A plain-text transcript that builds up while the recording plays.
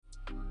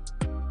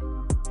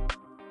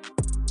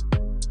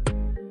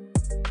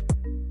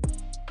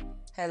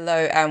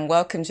Hello and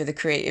welcome to the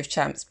Creative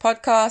Champs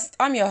podcast.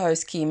 I'm your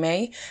host, Key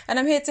May, and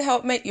I'm here to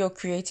help make your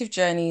creative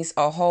journeys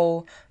a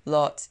whole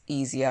lot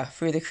easier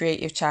through the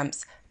Creative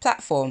Champs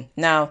platform.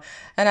 Now,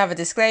 another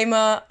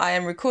disclaimer, I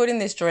am recording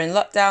this during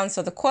lockdown,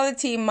 so the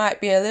quality might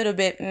be a little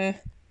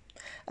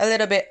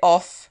bit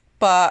off,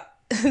 but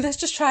let's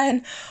just try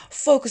and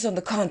focus on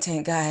the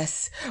content,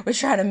 guys. We're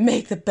trying to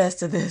make the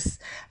best of this.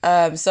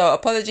 So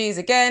apologies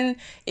again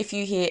if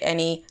you hear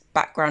any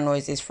background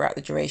noises throughout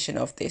the duration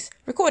of this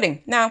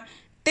recording. Now,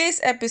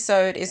 this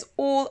episode is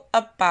all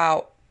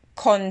about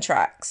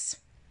contracts.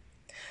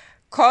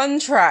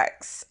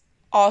 Contracts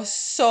are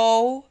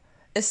so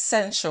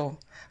essential.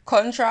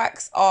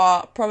 Contracts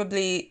are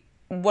probably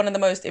one of the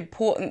most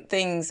important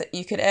things that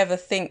you could ever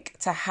think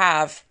to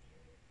have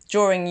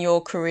during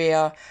your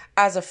career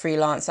as a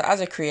freelancer,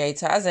 as a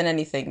creator, as in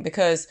anything,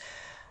 because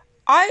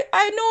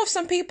I know of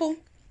some people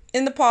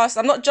in the past,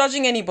 I'm not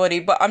judging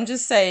anybody, but I'm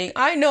just saying,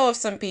 I know of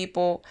some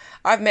people,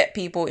 I've met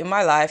people in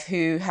my life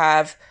who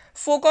have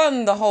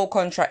foregone the whole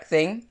contract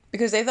thing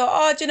because they thought,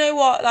 oh, do you know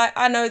what? Like,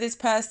 I know this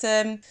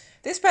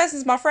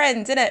person's my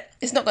friend, isn't it?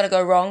 It's not going to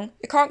go wrong.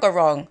 It can't go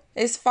wrong.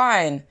 It's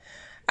fine.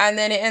 And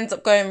then it ends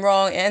up going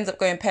wrong. It ends up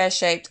going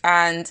pear-shaped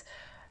and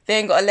they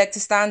ain't got a leg to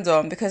stand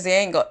on because they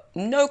ain't got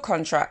no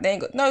contract. They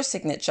ain't got no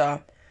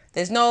signature.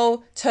 There's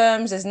no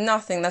terms. There's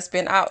nothing that's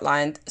been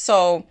outlined.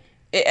 So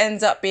it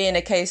ends up being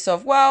a case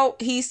of, well,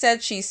 he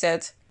said, she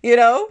said, you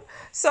know?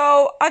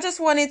 So I just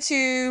wanted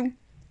to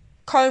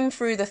comb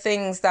through the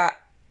things that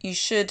you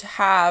should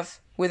have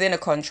within a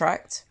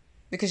contract,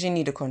 because you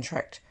need a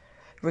contract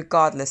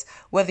regardless,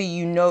 whether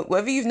you've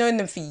known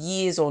them for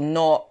years or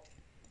not,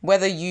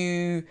 whether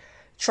you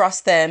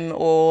trust them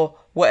or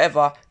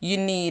whatever, you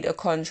need a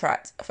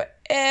contract for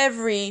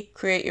every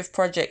creative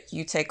project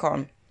you take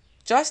on,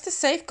 just to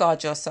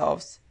safeguard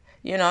yourselves.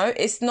 You know,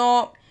 it's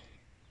not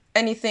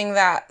anything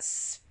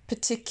that's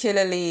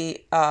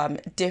particularly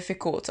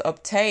difficult to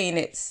obtain.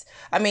 It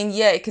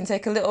can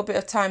take a little bit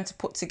of time to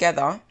put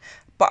together,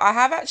 but I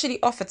have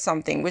actually offered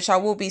something, which I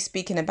will be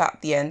speaking about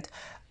at the end.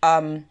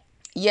 I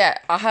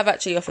have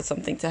actually offered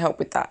something to help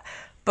with that.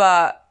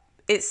 But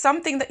it's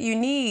something that you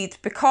need,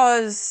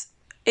 because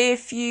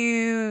if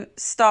you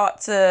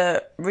start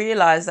to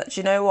realize that,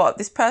 you know what,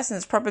 this person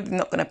is probably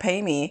not going to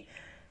pay me,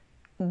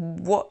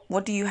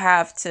 what do you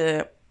have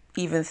to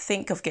even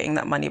think of getting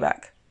that money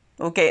back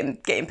or getting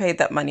paid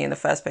that money in the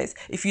first place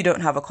if you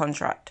don't have a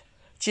contract?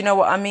 Do you know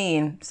what I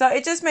mean? So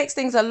it just makes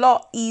things a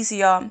lot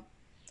easier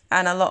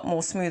and a lot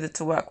more smoother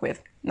to work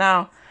with.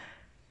 Now,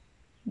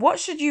 what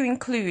should you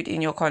include in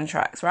your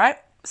contracts, right?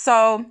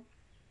 So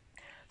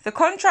the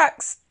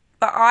contracts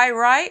that I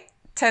write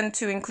tend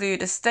to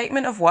include a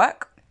statement of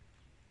work,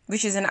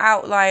 which is an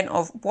outline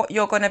of what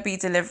you're going to be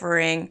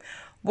delivering,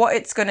 what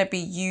it's going to be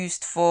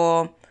used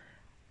for.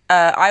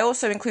 I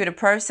also include a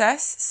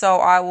process. So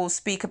I will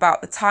speak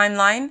about the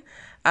timeline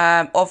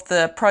of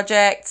the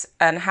project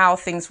and how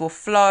things will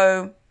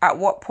flow, at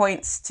what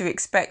points to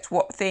expect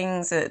what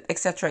things,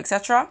 etc.,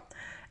 etc.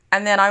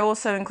 And then I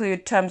also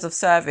include terms of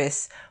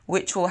service,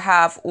 which will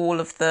have all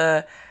of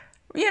the,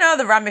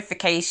 the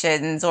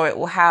ramifications, or it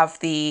will have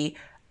the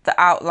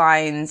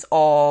outlines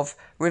of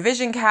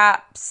revision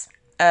caps,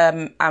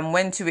 and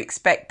when to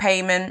expect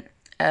payment,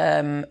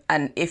 and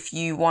if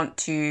you want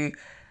to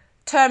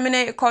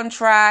terminate a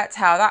contract,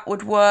 how that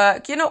would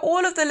work,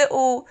 all of the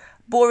little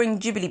boring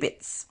jibbly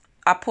bits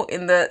I put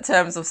in the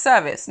terms of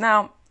service.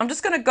 Now, I'm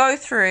just going to go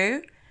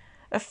through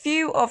a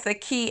few of the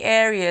key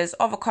areas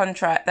of a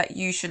contract that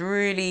you should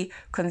really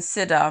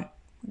consider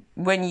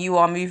when you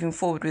are moving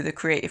forward with a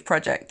creative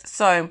project.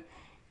 So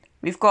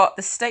we've got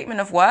the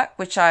statement of work,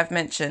 which I've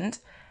mentioned.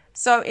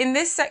 So in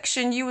this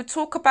section, you would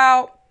talk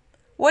about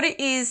what it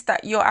is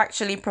that you're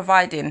actually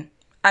providing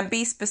and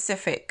be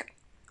specific.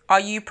 Are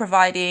you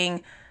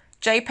providing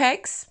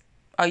JPEGs?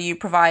 Are you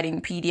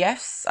providing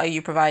PDFs? Are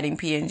you providing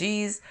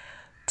PNGs,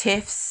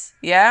 TIFFs?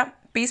 Yeah.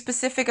 Be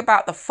specific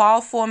about the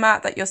file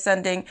format that you're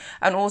sending,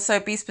 and also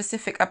be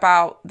specific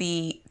about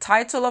the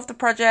title of the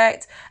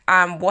project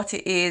and what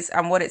it is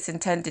and what it's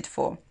intended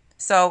for.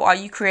 So are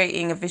you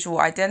creating a visual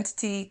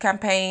identity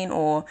campaign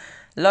or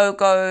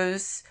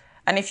logos?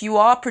 And if you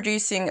are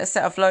producing a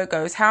set of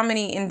logos, how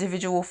many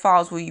individual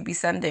files will you be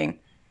sending?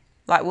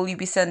 Like, will you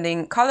be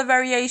sending color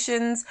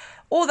variations?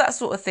 All that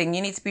sort of thing.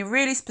 You need to be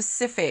really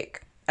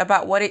specific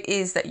about what it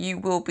is that you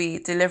will be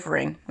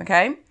delivering,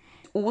 okay?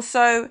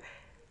 Also,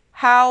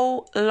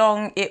 how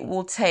long it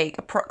will take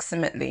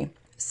approximately.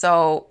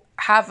 So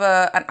have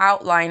an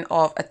outline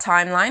of a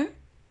timeline,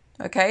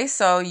 okay?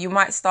 So you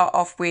might start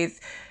off with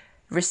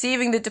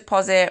receiving the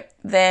deposit,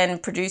 then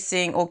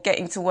producing or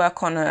getting to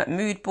work on a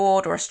mood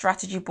board or a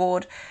strategy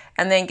board,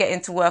 and then getting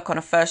to work on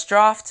a first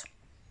draft.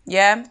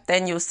 Yeah,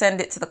 then you'll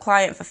send it to the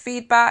client for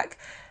feedback.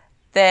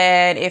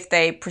 Then if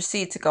they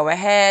proceed to go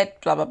ahead,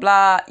 blah, blah,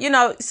 blah,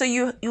 so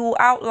you will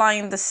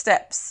outline the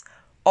steps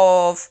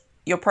of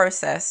your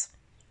process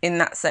in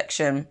that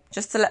section,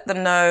 just to let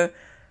them know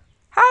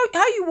how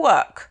you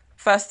work.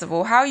 First of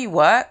all, how you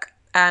work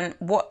and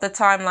what the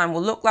timeline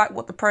will look like,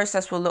 what the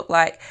process will look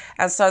like,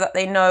 and so that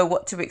they know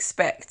what to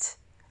expect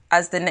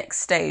as the next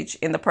stage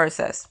in the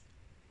process.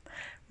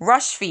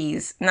 Rush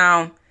fees.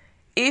 Now,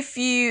 if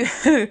you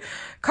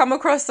come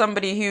across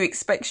somebody who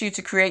expects you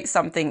to create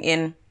something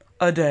in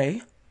a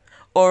day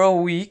or a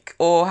week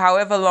or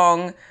however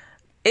long,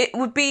 a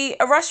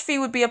rush fee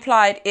would be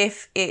applied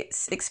if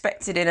it's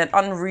expected in an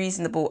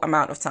unreasonable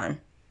amount of time.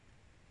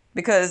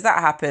 Because that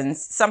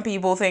happens. Some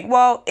people think,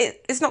 well,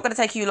 it's not going to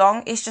take you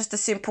long. It's just a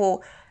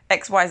simple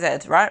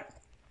XYZ, right?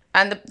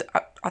 And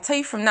I'll tell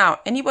you from now,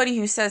 anybody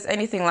who says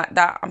anything like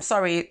that, I'm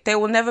sorry, they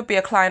will never be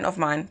a client of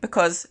mine,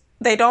 because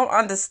they don't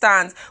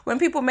understand. When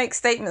people make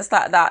statements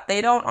like that,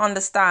 they don't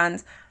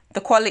understand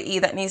the quality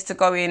that needs to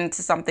go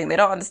into something. They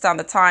don't understand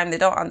the time. They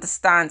don't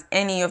understand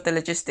any of the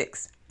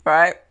logistics,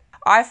 right?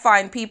 I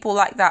find people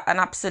like that an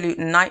absolute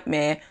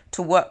nightmare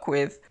to work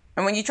with.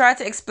 And when you try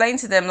to explain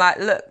to them, like,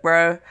 look,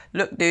 bro,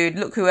 look, dude,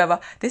 look, whoever,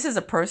 this is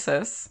a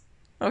process,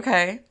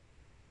 okay?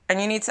 And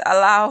you need to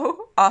allow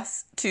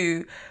us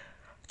to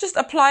just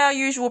apply our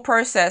usual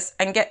process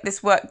and get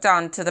this work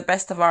done to the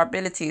best of our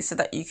ability so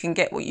that you can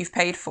get what you've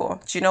paid for.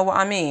 Do you know what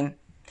I mean?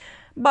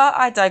 But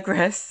I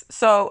digress.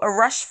 So a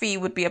rush fee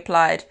would be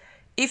applied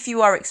if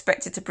you are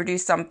expected to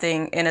produce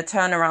something in a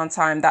turnaround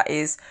time that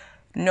is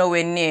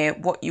nowhere near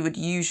what you would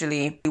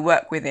usually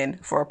work within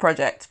for a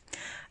project.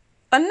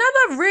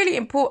 Another really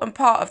important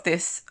part of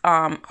this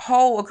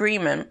whole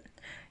agreement,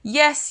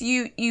 yes,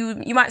 you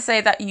might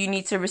say that you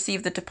need to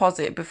receive the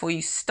deposit before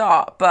you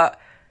start, but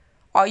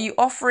are you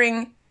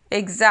offering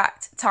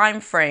exact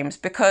time frames?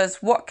 Because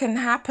what can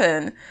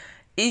happen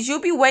is you'll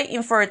be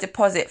waiting for a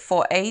deposit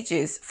for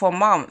ages, for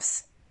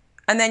months.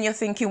 And then you're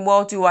thinking,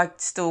 well, do I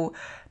still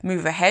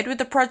move ahead with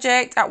the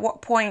project? At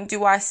what point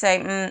do I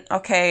say,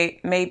 okay,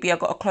 maybe I've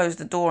got to close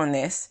the door on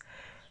this?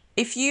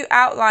 If you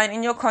outline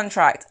in your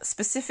contract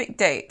specific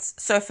dates,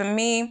 so for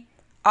me,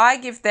 I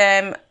give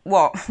them,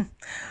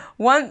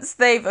 once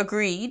they've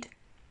agreed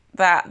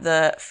that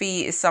the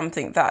fee is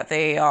something that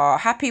they are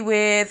happy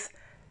with,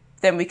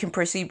 then we can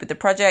proceed with the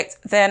project.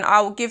 Then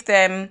I will give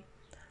them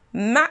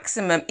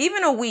maximum,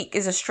 even a week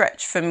is a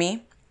stretch for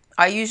me.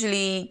 I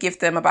usually give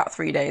them about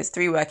 3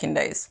 working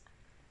days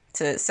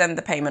to send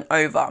the payment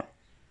over,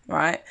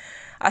 right?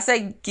 I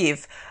say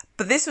give,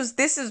 but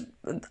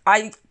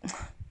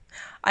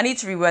I need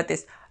to reword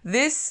this.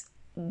 This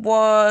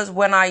was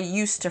when I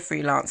used to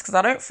freelance, because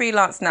I don't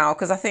freelance now,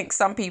 because I think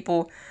some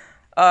people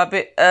are a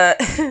bit,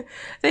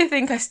 they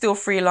think I still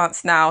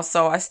freelance now,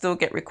 so I still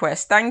get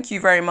requests. Thank you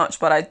very much,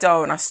 but I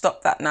don't. I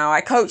stopped that now.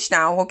 I coach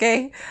now,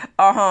 okay?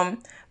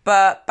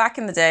 But back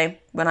in the day,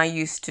 when I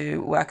used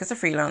to work as a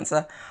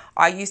freelancer,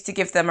 I used to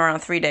give them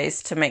around 3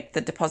 days to make the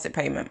deposit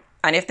payment.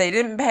 And if they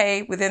didn't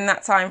pay within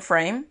that time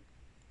frame,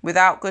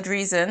 without good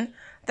reason,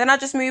 then I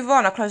just move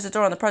on. I close the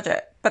door on the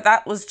project. But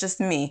that was just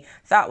me.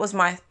 That was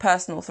my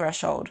personal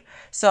threshold.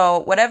 So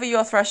whatever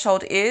your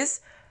threshold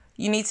is,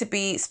 you need to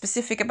be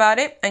specific about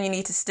it and you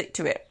need to stick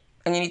to it.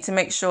 And you need to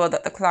make sure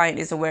that the client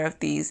is aware of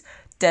these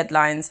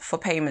deadlines for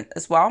payment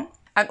as well.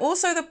 And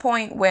also the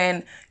point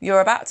when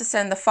you're about to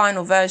send the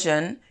final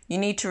version, you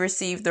need to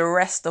receive the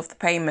rest of the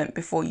payment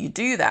before you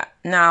do that.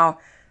 Now,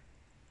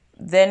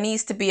 there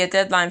needs to be a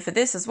deadline for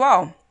this as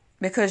well,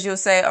 because you'll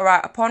say, all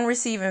right, upon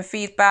receiving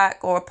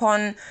feedback or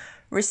upon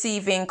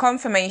receiving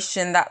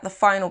confirmation that the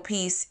final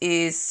piece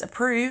is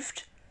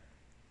approved,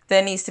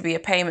 there needs to be a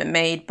payment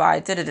made by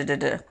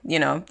da-da-da-da-da. You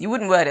know, you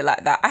wouldn't word it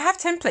like that. I have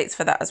templates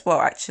for that as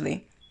well,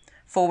 actually,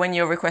 for when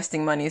you're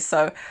requesting money.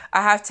 So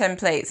I have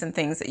templates and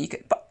things that you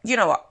could, but you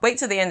know what? Wait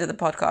till the end of the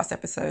podcast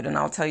episode and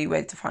I'll tell you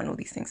where to find all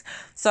these things.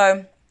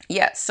 So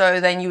yeah, so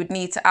then you would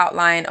need to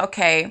outline,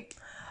 okay,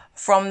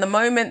 from the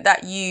moment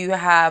that you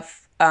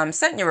have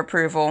sent your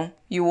approval,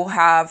 you will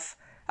have,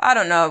 I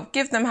don't know,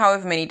 give them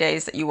however many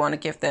days that you want to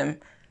give them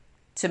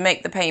to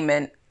make the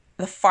payment,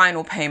 the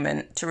final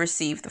payment, to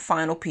receive the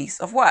final piece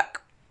of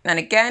work. And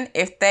again,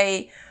 if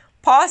they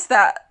pass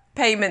that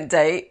payment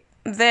date,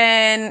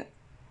 then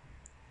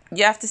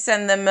you have to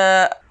send them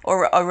a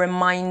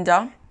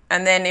reminder.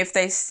 And then if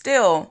they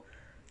still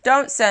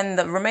don't send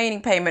the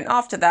remaining payment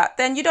after that,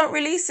 then you don't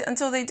release it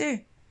until they do.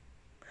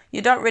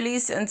 You don't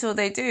release it until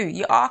they do.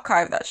 You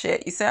archive that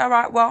shit. You say, all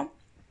right, well,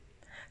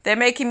 they're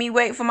making me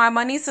wait for my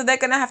money, so they're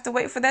going to have to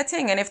wait for their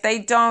thing. And if they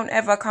don't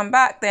ever come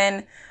back,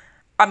 then,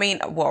 I mean,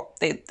 well,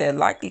 they're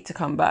likely to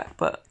come back.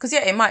 But because,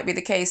 yeah, it might be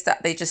the case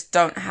that they just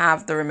don't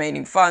have the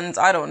remaining funds.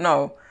 I don't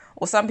know.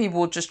 Or some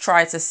people just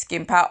try to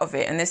skimp out of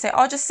it and they say,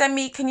 oh,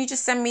 can you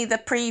just send me the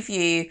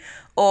preview?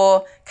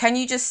 Or can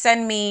you just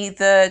send me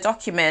the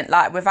document,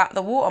 like without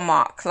the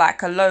watermark,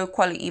 like a low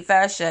quality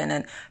version?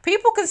 And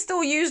people can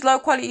still use low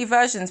quality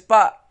versions,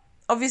 but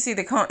obviously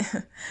they can't,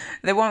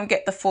 they won't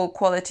get the full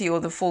quality or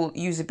the full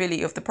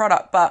usability of the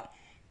product. But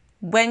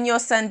when you're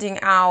sending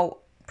out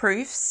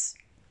proofs,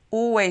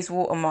 always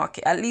watermark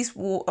it, at least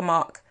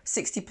watermark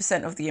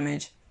 60% of the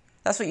image.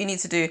 That's what you need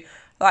to do.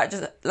 Like,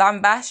 just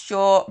lambast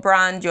your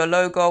brand, your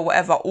logo,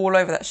 whatever, all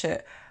over that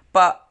shit.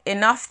 But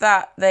enough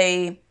that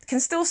they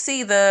can still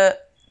see the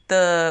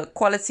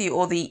quality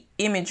or the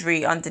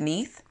imagery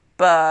underneath,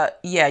 But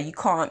yeah, you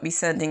can't be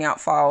sending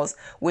out files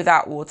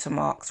without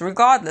watermarks,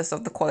 regardless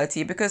of the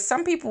quality, because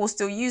some people will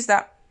still use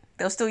that.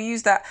 They'll still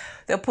use that.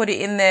 They'll put it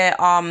in their,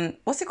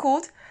 what's it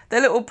called? Their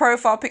little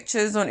profile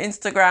pictures on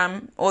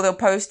Instagram, or they'll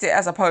post it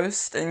as a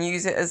post and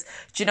use it as,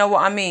 do you know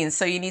what I mean?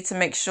 So you need to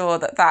make sure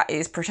that that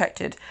is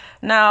protected.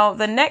 Now,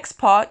 the next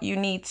part you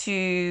need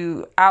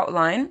to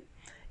outline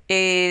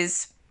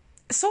is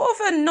sort of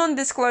a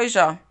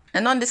non-disclosure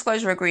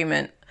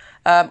agreement,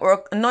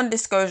 or a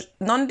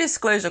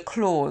non-disclosure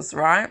clause,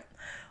 right?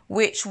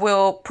 Which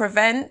will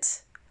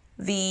prevent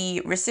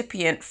the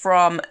recipient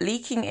from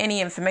leaking any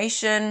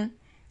information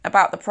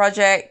about the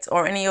project,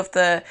 or any of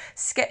the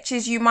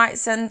sketches you might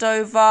send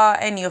over,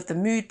 any of the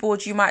mood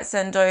boards you might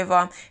send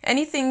over,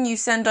 anything you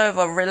send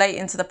over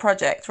relating to the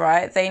project,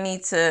 right? They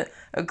need to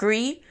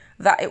agree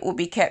that it will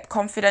be kept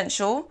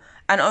confidential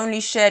and only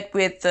shared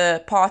with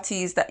the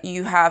parties that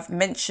you have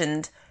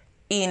mentioned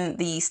in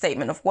the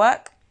statement of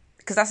work,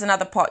 because that's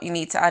another part you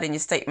need to add in your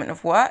statement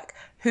of work.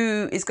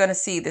 Who is going to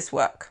see this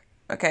work?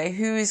 Okay,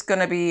 who is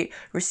going to be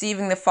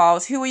receiving the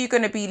files? Who are you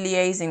going to be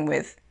liaising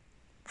with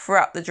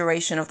throughout the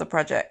duration of the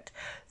project?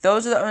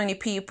 Those are the only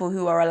people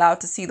who are allowed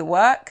to see the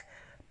work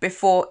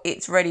before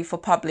it's ready for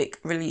public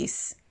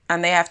release,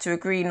 and they have to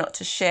agree not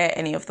to share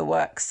any of the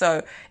work.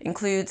 So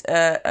include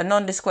a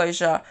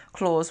non-disclosure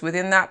clause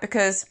within that,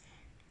 because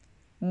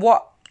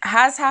what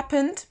has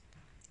happened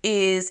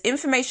is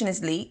information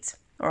is leaked,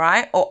 all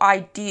right, or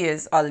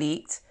ideas are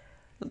leaked,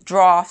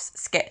 drafts,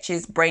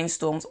 sketches,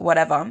 brainstorms,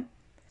 whatever.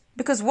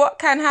 Because what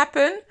can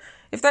happen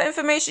if that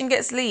information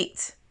gets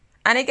leaked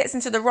and it gets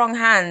into the wrong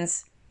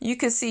hands? You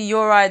can see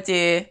your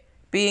idea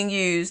being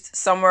used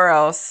somewhere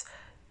else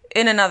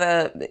in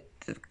another,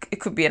 it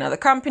could be another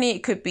company,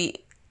 it could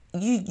be,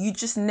 you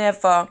just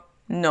never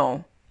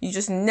know. You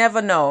just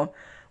never know.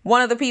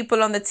 One of the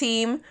people on the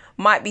team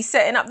might be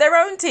setting up their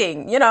own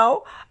thing, you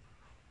know.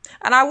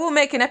 And I will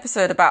make an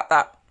episode about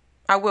that.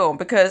 I will,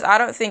 because I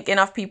don't think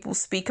enough people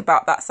speak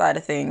about that side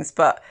of things.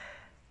 But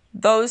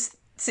those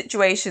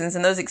situations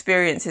and those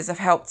experiences have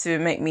helped to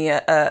make me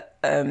a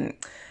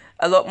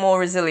lot more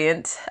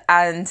resilient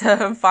and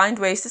find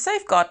ways to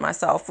safeguard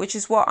myself, which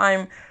is what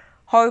I'm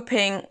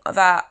hoping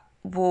that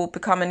will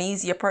become an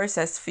easier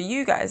process for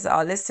you guys that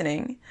are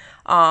listening,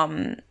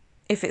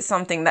 if it's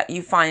something that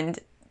you find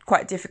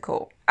quite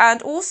difficult.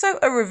 And also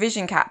a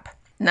revision cap.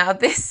 Now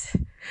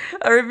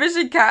a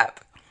revision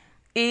cap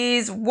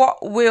is what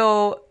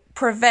will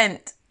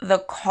prevent the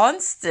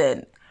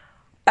constant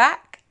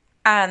back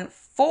and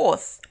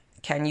forth.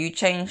 Can you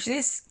change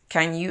this?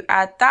 Can you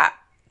add that?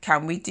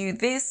 Can we do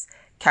this?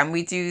 Can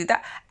we do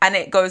that? And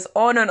it goes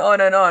on and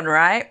on and on,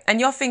 right? And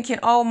you're thinking,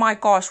 oh my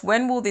gosh,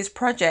 when will this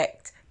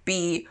project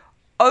be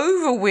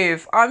over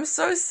with? I'm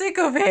so sick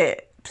of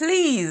it.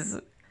 Please.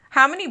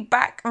 How many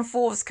back and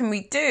forths can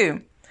we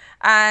do?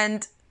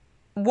 And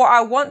what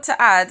I want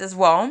to add as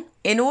well,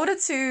 in order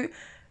to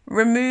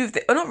remove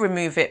it, or not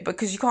remove it,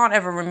 because you can't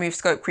ever remove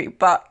scope creep,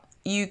 but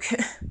you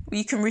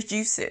can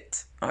reduce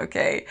it,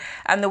 okay?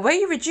 And the way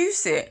you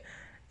reduce it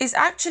is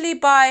actually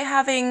by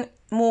having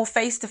more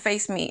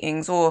face-to-face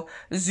meetings or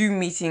Zoom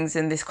meetings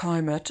in this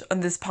climate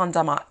and this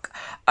pandemic.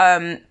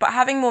 But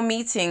having more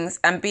meetings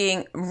and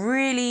being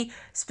really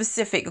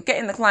specific,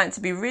 getting the client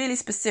to be really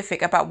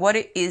specific about what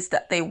it is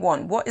that they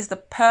want. What is the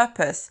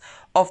purpose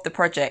of the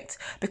project?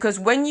 Because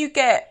when you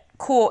get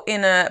caught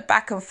in a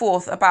back and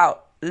forth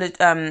about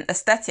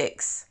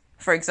aesthetics,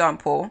 for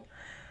example,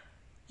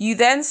 you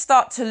then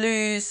start to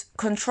lose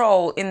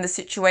control in the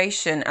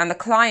situation, and the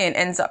client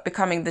ends up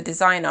becoming the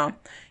designer.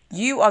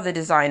 You are the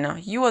designer,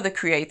 you are the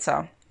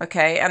creator,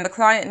 okay? And the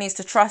client needs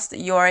to trust that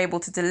you are able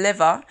to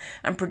deliver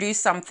and produce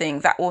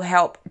something that will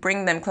help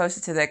bring them closer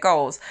to their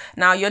goals.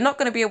 Now, you're not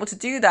going to be able to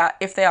do that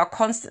if they are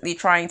constantly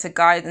trying to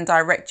guide and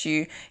direct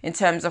you in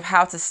terms of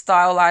how to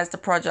stylize the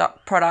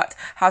product,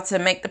 how to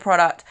make the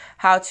product,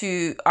 how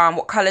to,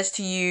 what colors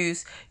to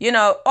use. You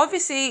know,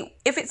 obviously,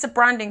 if it's a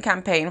branding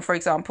campaign, for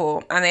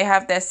example, and they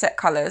have their set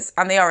colors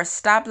and they are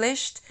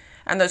established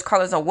and those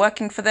colors are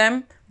working for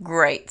them,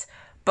 great.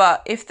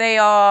 But if they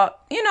are,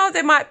 you know,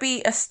 they might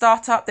be a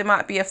startup, they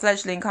might be a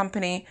fledgling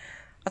company.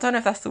 I don't know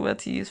if that's the word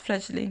to use,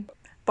 fledgling,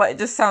 but it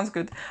just sounds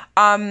good.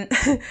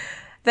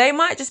 They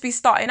might just be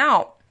starting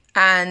out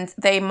and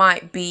they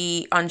might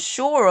be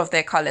unsure of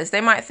their colors.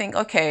 They might think,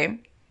 okay,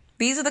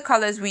 these are the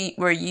colors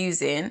we're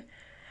using.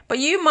 But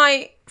you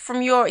might,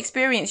 from your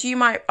experience, you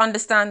might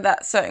understand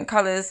that certain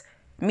colors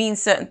mean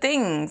certain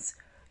things.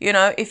 You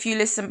know, if you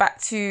listen back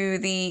to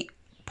the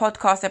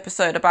podcast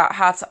episode about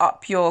how to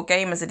up your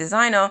game as a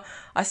designer,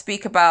 I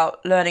speak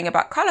about learning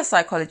about color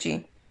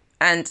psychology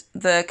and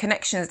the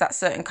connections that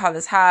certain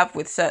colors have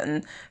with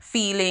certain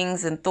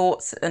feelings and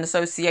thoughts and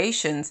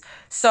associations.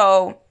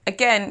 So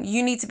again,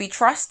 you need to be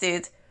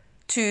trusted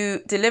to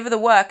deliver the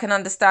work and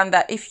understand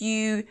that if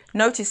you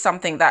notice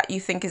something that you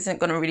think isn't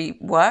going to really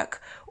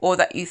work or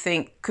that you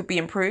think could be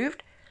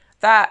improved,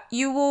 that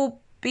they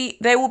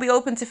will be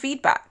open to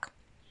feedback.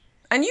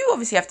 And you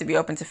obviously have to be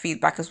open to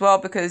feedback as well,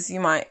 because you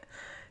might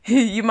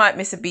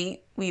miss a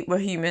beat. We're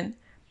human.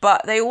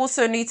 but they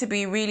also need to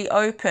be really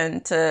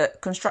open to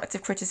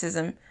constructive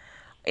criticism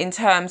in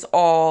terms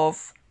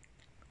of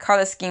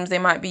color schemes they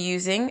might be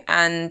using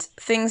and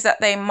things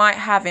that they might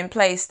have in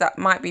place that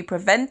might be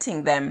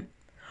preventing them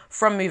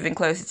from moving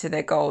closer to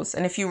their goals.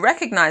 And if you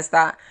recognize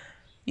that,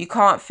 you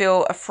can't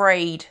feel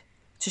afraid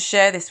to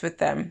share this with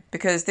them,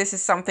 because this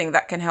is something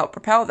that can help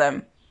propel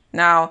them.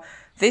 Now,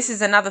 this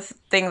is another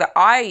thing that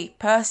I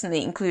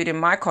personally include in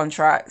my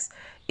contracts,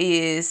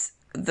 is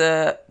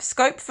the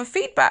scope for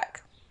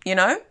feedback,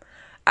 and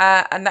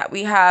that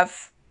we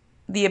have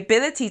the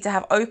ability to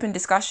have open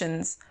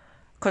discussions,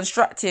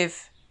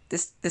 constructive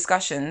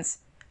discussions,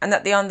 and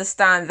that they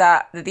understand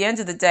that at the end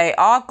of the day,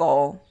 our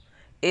goal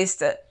is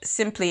to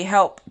simply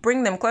help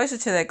bring them closer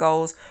to their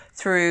goals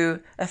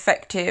through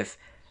effective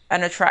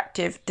and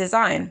attractive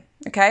design.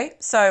 Okay,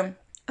 so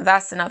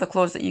that's another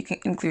clause that you can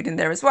include in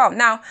there as well.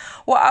 Now,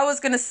 what I was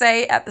going to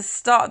say at the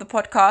start of the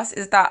podcast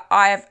is that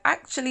I have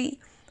actually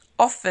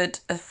offered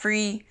a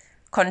free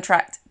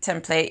contract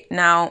template.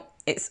 Now,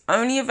 it's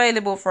only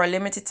available for a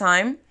limited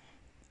time,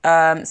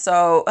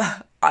 so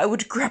I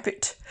would grab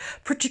it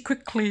pretty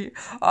quickly.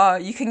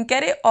 You can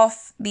get it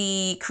off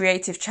the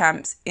Creative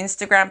Champs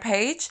Instagram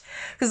page,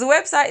 because the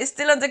website is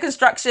still under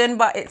construction,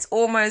 but it's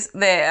almost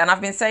there. And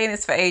I've been saying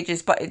this for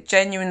ages, but it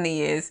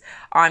genuinely is.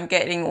 I'm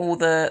getting all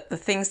the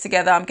things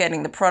together. I'm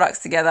getting the products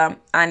together,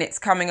 and it's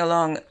coming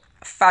along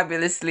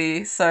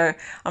fabulously. So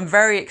I'm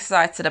very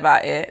excited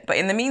about it. But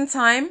in the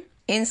meantime,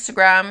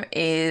 Instagram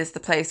is the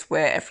place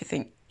where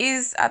everything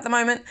is at the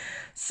moment.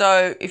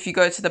 So if you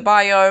go to the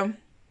bio,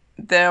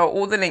 there are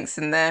all the links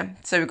in there.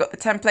 So we've got the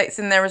templates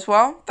in there as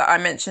well that I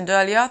mentioned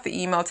earlier,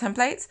 the email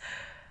templates.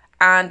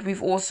 And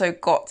we've also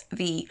got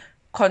the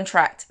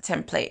contract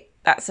template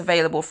that's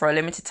available for a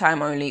limited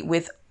time only,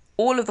 with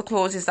all of the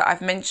clauses that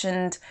I've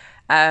mentioned,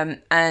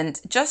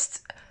 and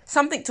just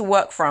something to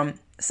work from.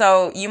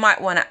 So you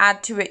might want to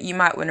add to it, you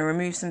might want to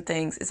remove some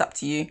things, it's up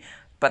to you.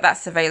 But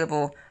that's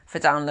available for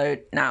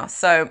download now.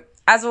 So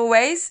as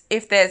always,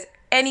 if there's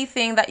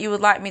anything that you would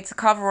like me to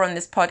cover on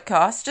this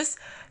podcast, just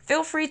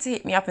feel free to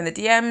hit me up in the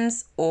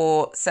DMs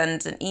or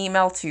send an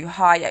email to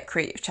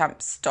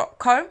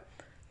hi@creativechamps.co,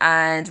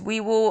 and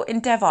we will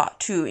endeavor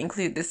to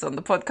include this on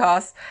the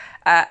podcast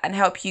and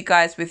help you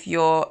guys with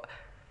your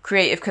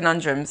creative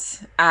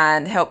conundrums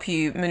and help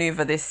you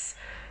maneuver this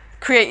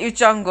creative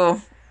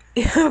jungle,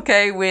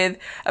 okay, with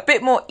a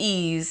bit more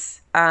ease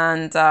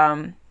and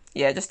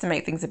just to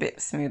make things a bit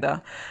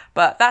smoother.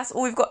 But that's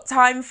all we've got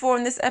time for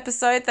in this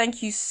episode.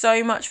 Thank you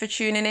so much for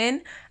tuning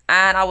in,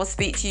 and I will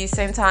speak to you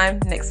same time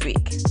next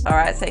week. All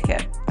right, take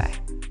care.